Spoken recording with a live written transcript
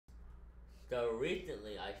So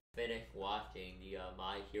recently I finished watching the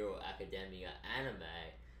My Hero Academia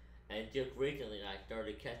anime, and just recently I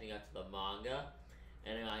started catching up to the manga,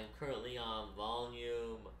 and I'm currently on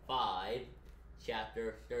volume 5,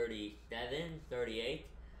 chapter 37, 38.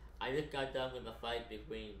 I just got done with the fight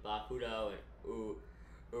between Bakudo and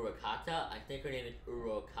Urakata. I think her name is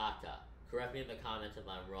Urokata. Correct me in the comments if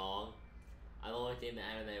I'm wrong. I've only seen the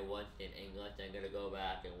anime once in English. I'm gonna go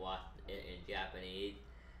back and watch it in Japanese.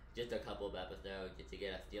 Just a couple of episodes just to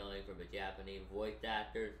get a feeling from the Japanese voice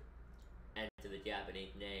actors and to the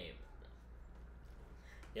Japanese names.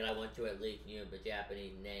 Then I want to at least use the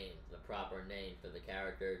Japanese names, the proper names for the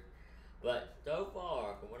characters. But so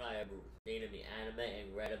far, from what I have seen in the anime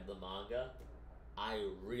and read of the manga, I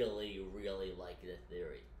really, really like this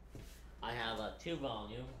series. I have 2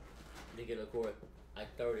 volumes, because of course I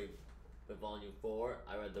started with volume 4.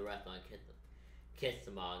 I read the rest on Kiss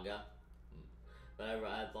the manga. But I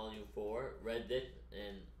read volume 4, read this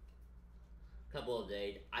in a couple of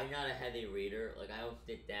days. I'm not a heavy reader, like I don't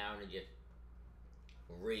sit down and just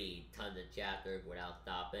read tons of chapters without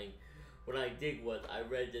stopping. What I did was I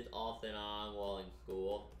read this off and on while in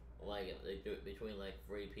school, like between like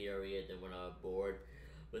free periods and when I was bored.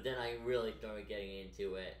 But then I really started getting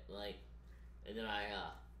into it, like, and then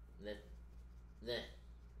this,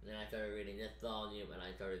 and then I started reading this volume and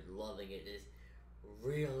I started loving it. It's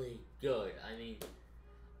really good. I mean,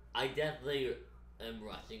 I definitely am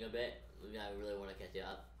rushing a bit. I really want to catch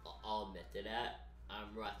up. I'll admit to that.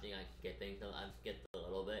 I'm rushing. I'm skipping. So I'm skipped a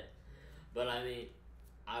little bit, but I mean,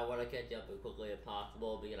 I want to catch up as quickly as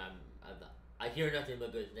possible because I hear nothing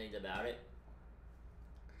but good things about it.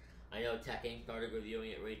 I know Tekken started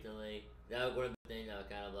reviewing it recently. That was one of the things that was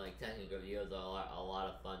kind of like Tekken reviews are a lot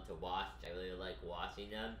of fun to watch. I really like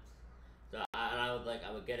watching them. So I was like,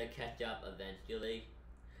 I would get a catch up eventually,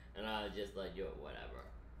 and I was just like, yo, whatever.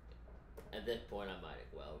 At this point, I might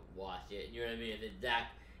as well watch it. You know what I mean?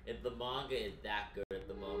 If the manga is that good at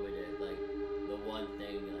the moment, it's like the one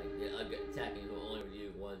thing, like Tekken will only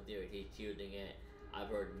review one series, he's choosing it. I've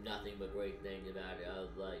heard nothing but great things about it. I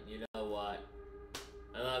was like, you know what?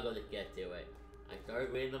 I'm not going to get to it. I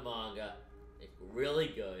started reading the manga. It's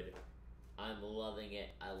really good. I'm loving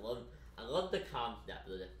it. I love the concept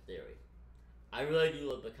of this series. I really do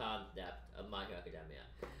love the concept of My Hero Academia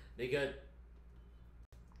because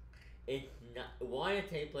it's not why it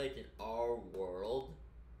takes place in our world,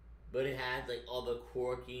 but it has like all the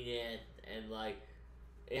quirkiness and like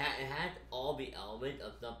it has all the elements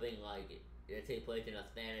of something like it takes place in a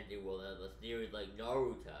fantasy world of a series like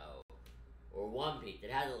Naruto or One Piece.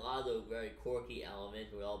 It has a lot of those very quirky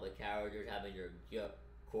elements with all the characters having their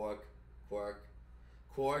quirk.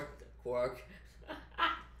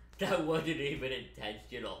 That wasn't even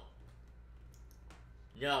intentional.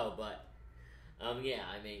 No, but yeah,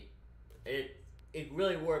 I mean, it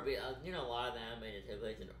really worked. You know, a lot of anime that take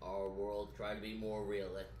place in our world try to be more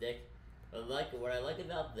realistic. But what I like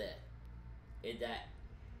about this is that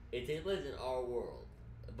it takes place in our world,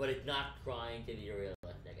 but it's not trying to be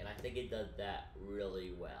realistic, and I think it does that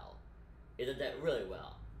really well. It does that really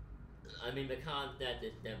well. I mean, the concept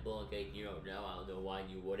is simple. In case you don't know, I don't know why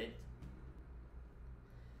you wouldn't.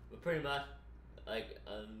 But pretty much, like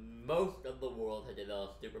most of the world has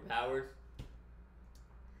developed superpowers,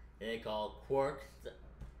 and they call quirks,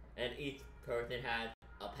 and each person has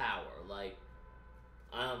a power. Like,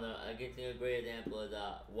 I don't know. I guess a great example is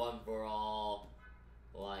One for All.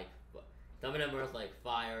 Like, some of them are like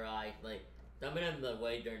Fire Ice. Like, some of them the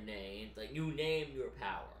way they're named. Like, you name your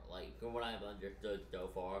power. Like, from what I've understood so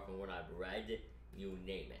far, from what I've read, you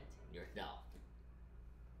name it yourself.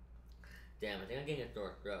 Damn, I think I'm getting a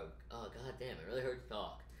sore throat. Oh, god damn, it really hurts to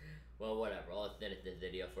talk. Well, whatever. I'll finish this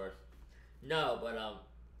video first. No, but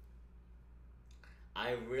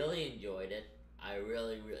I really enjoyed it.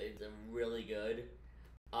 It's really good.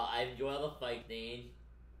 I enjoy all the fight scenes.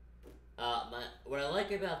 What I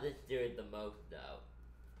like about this series the most, though,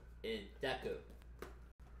 is Deku.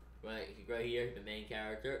 Right here, the main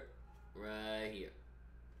character. Right here.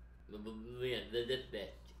 This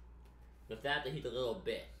bitch. The fact that he's a little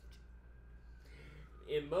bitch.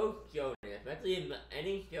 In most shonen, especially in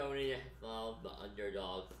any shonen that follows the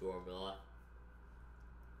underdog formula,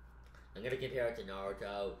 I'm gonna compare it to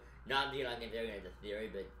Naruto. Not that I'm comparing it to theory,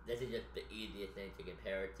 but this is just the easiest thing to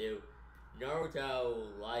compare it to. Naruto,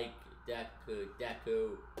 like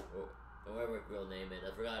Deku, or whatever his real name is.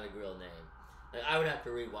 I forgot his real name. Like, I would have to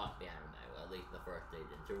rewatch the anime, well, at least the first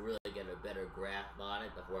season, to really get a better grasp on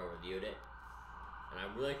it before I reviewed it. And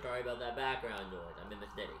I'm really sorry about that background noise. I'm in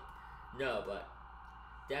the city. No, but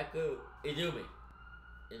Deku, Izumi,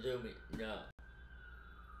 no.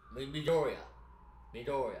 Midoriya.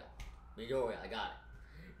 Midoriya, I got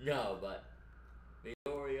it. No, but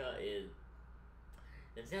Midoriya is.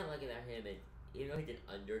 It's not like about him, and even though he's an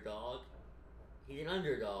underdog,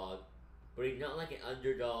 but he's not like an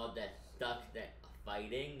underdog that sucks at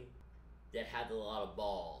fighting, that has a lot of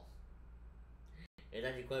balls. It's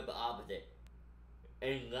actually quite the opposite.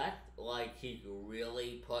 Unless, like, he's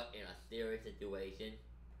really put in a serious situation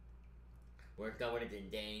where someone is in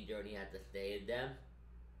danger and he has to save them,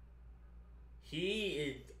 he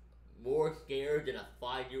is more scared than a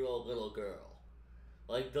 5-year-old little girl.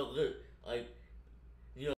 Like, like,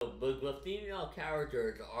 but the female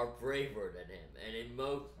characters are braver than him, and in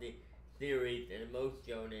most series and in most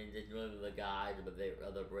shonens, it's really the guys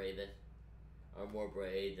are the bravest, are more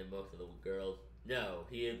brave than most of the girls. No,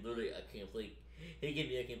 he is literally he can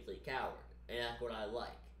be a complete coward, and that's what I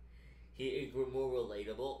like. He is more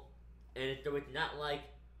relatable, and so it's not like,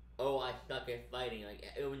 oh, I suck at fighting. Like,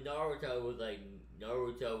 Naruto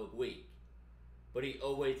was weak, but he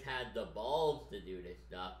always had the balls to do this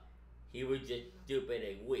stuff. He was just stupid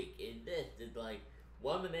and weak. In this, it's like,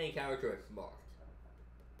 one of the main characters is smart.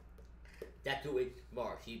 That's who is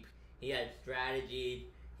smart. He has strategies.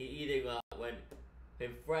 He even when his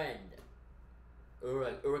friend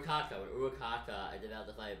Urakata, when Urakata is about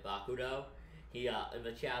to fight Bakudo, he in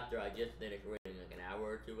the chapter I just finished reading like an hour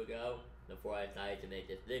or two ago before I decided to make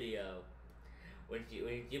this video, when she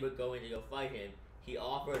was going to go fight him, he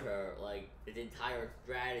offered her like his entire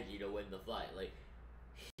strategy to win the fight. Like,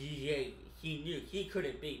 he knew he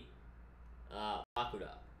couldn't beat Bakugo.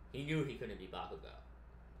 He knew he couldn't beat Bakugo,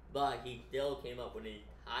 but he still came up with an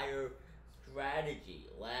entire strategy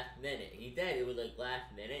last minute. He said it was like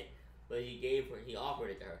last minute, but he offered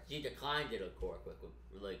it to her. She declined it, of course, which was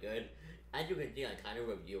really good. As you can see, I'm kind of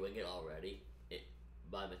reviewing it already,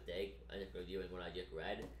 by mistake. I'm just reviewing what I just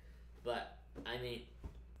read, but I mean,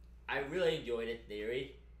 I really enjoyed this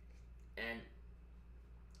series, and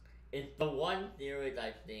it's the one series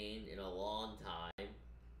I've seen in a long time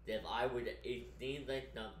that it seems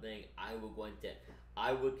like something I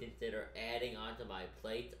would consider adding onto my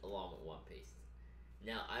plate along with One Piece.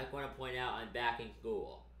 Now, I want to point out I'm back in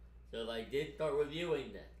school, so if I did start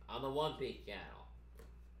reviewing this on the One Piece channel,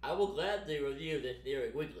 I will gladly review this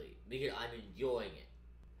series weekly because I'm enjoying it.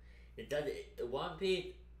 One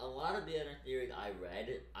Piece, a lot of the other series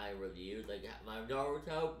I reviewed, like my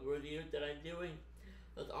Naruto reviews that I'm doing,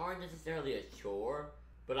 those aren't necessarily a chore,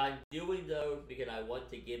 but I'm doing those because I want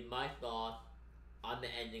to give my thoughts on the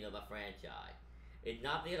ending of a franchise. It's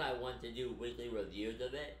not because I want to do weekly reviews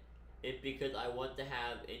of it, it's because I want to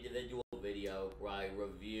have individual videos where I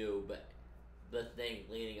review the things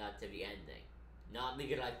leading up to the ending. Not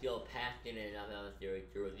because I feel passionate enough about the series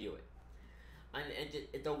to review it.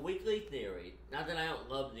 It's a weekly series. Not that I don't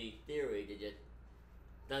love these series, it just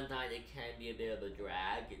sometimes it can be a bit of a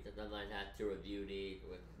drag. Sometimes I have to review these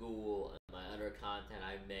with school and my other content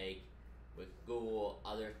I make with school,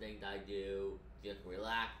 other things I do, just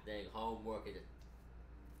relaxing, homework. It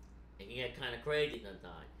can get kind of crazy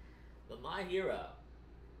sometimes. But My Hero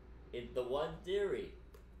is the one series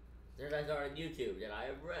since I started YouTube that I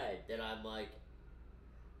have read that I'm like,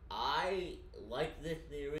 I like this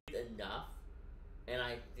series enough, and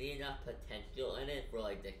I see enough potential in it for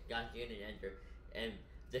like discussions and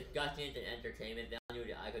entertainment value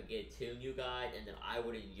that I could give to you guys, and that I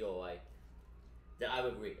would enjoy, that I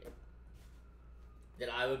would read it, that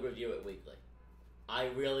I would review it weekly. I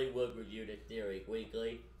really would review this series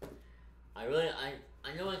weekly. I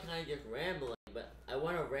know I'm kind of just rambling, but I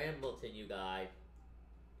want to ramble to you guys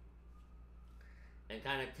and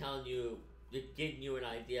kind of telling you, just giving you an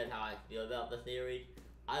idea of how I feel about the series.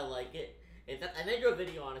 I like it. In fact, I may do a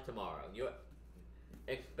video on it tomorrow. You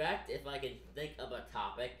expect if I can think of a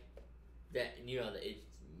topic that, that it's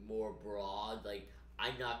more broad, like,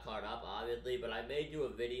 I'm not caught up, obviously, but I may do a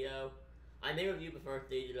video. I may review the first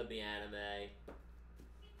season of the anime.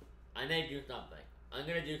 I may do something. I'm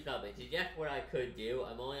gonna do something. Suggest what I could do.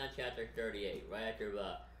 I'm only on chapter 38, right after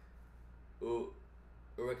the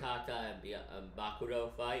Urakata and Bakudo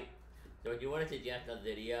fight. So if you want to suggest a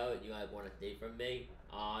video and you guys want to see from me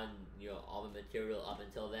on, all the material up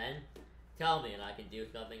until then, tell me and I can do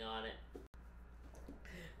something on it.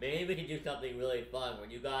 Maybe we can do something really fun where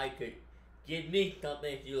you guys could give me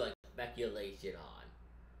something to do like speculation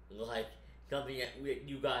on. Like something that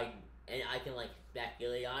you guys, and I can like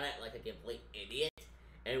speculate on it like a complete idiot,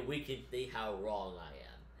 and we can see how wrong I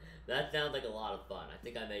am. That sounds like a lot of fun. I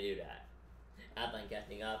think I may do that as I'm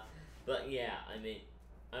catching up. But yeah, I mean,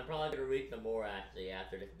 I'm probably gonna read some more actually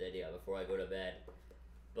after this video before I go to bed.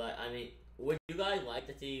 But I mean, would you guys like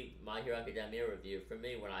to see My Hero Academia review from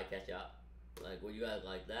me when I catch up? Like, would you guys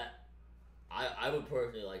like that? I would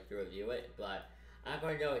personally like to review it, but I'm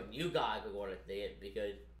going to know if you guys would want to see it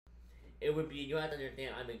because it would be, you have to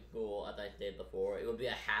understand, I'm in school, as I said before, it would be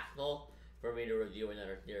a hassle for me to review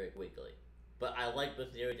another series weekly. But I like the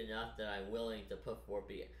series enough that I'm willing to put forth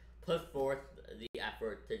the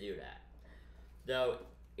effort to do that. So,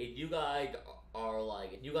 if you guys are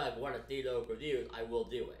like, if you guys want to see those reviews, I will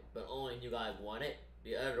do it. But only if you guys want it,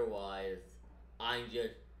 because otherwise, I'm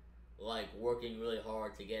just like working really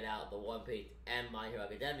hard to get out the One Piece and My Hero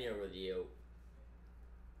Academia review,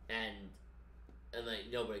 and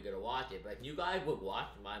like nobody's gonna watch it. But if you guys would watch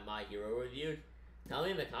My Hero reviews, tell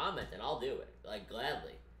me in the comments and I'll do it, like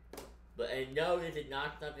gladly. But and no, this is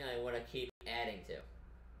not something I want to keep adding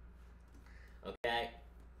to. Okay,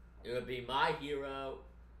 it would be My Hero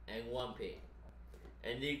and One Piece,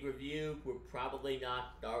 and these reviews would probably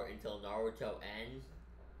not start until Naruto ends,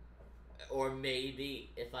 or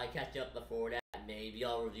maybe if I catch up before that, maybe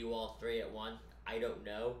I'll review all three at once. I don't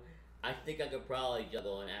know. I think I could probably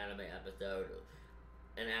juggle an anime episode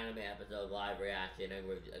live reaction and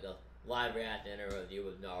like a live reaction and a review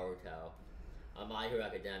of Naruto, a My Hero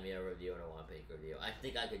Academia review and a One Piece review. I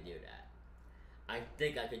think I could do that. I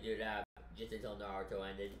think I could do that just until Naruto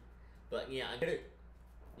ended. But yeah,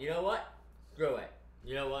 you know what? Screw it.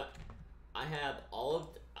 You know what? I have I'm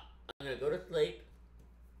gonna go to sleep,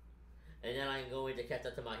 and then I'm going to catch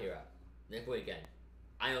up to My Hero next weekend.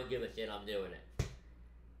 I don't give a shit. I'm doing it.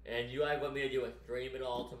 And you guys want me to do a stream it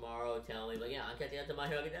all tomorrow? Tell me, but yeah, I'm catching up to My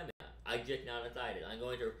Hero Academia. I just now decided I'm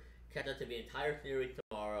going to catch up to the entire series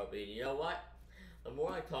tomorrow. But you know what? The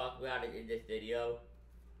more I talk about it in this video,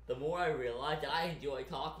 the more I realize that I enjoy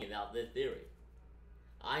talking about this series.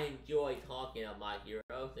 I enjoy talking about My Hero,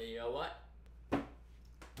 so you know what?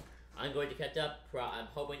 I'm going to catch up. I'm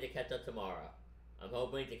hoping to catch up tomorrow. I'm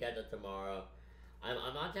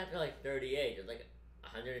on chapter like 38. There's like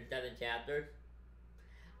 107 chapters.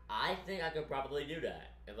 I think I could probably do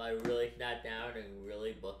that if I really sat down and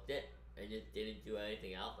really booked it and just didn't do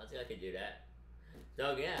anything else. I think I could do that.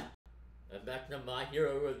 So yeah, back to My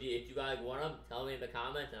Hero review. If you guys want them, tell me in the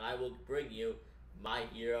comments, and I will bring you My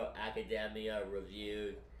Hero Academia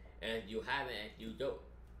reviews. And if you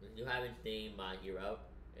haven't seen My Hero,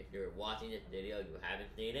 if you're watching this video, and you haven't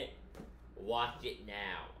seen it, watch it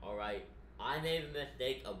now. All right. I made the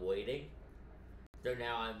mistake of waiting. So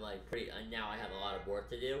now I'm like now I have a lot of work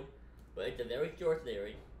to do, but it's a very short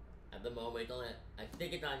series. At the moment, I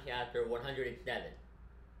think it's on chapter 107.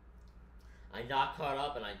 I'm not caught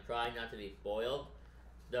up, and I'm trying not to be spoiled.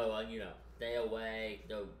 So stay away.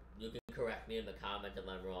 So you can correct me in the comments if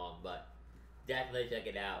I'm wrong, but definitely check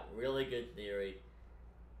it out. Really good series,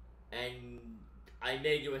 and I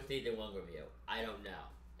may do a season 1 review. I don't know.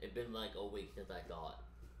 It's been like a week since I saw it,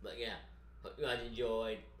 but yeah. Hope you guys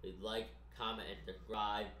enjoyed. Please like, comment, and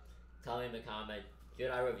subscribe. Tell me in the comments, should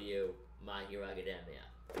I review My Hero Academia?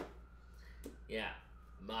 Yeah,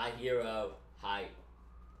 My Hero hype.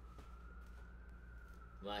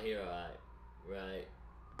 My Hero hype, right?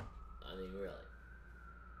 I mean, really.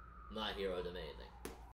 My Hero is amazing.